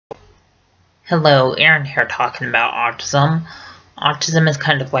Hello, Aaron here talking about autism. Autism is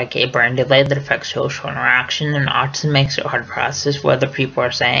kind of like a brain delay that affects social interaction, and autism makes it hard to process what other people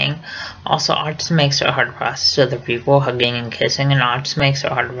are saying. Also, autism makes it hard to process other people hugging and kissing, and autism makes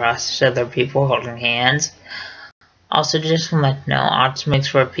it hard to process other people holding hands. Also, just to let you know, autism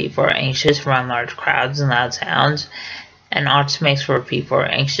makes where people are anxious around large crowds and loud sounds, and autism makes where people are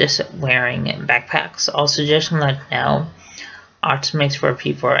anxious wearing backpacks. Also, just to let you know, autism makes where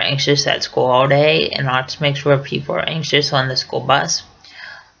people are anxious at school all day, and autism makes where people are anxious on the school bus.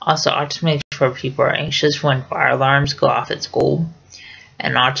 Also, autism makes where people are anxious when fire alarms go off at school,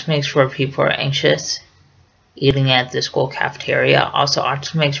 and autism makes where people are anxious eating at the school cafeteria. Also,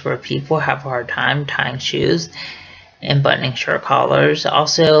 autism makes where people have a hard time tying shoes and buttoning shirt collars.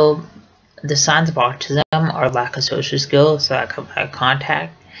 Also, the signs of autism are lack of social skills, lack of eye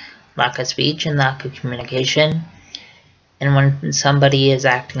contact, lack of speech, and lack of communication. And when somebody is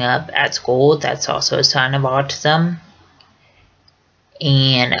acting up at school, that's also a sign of autism.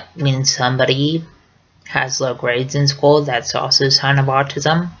 And when somebody has low grades in school, that's also a sign of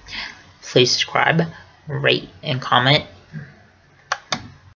autism. Please subscribe, rate, and comment.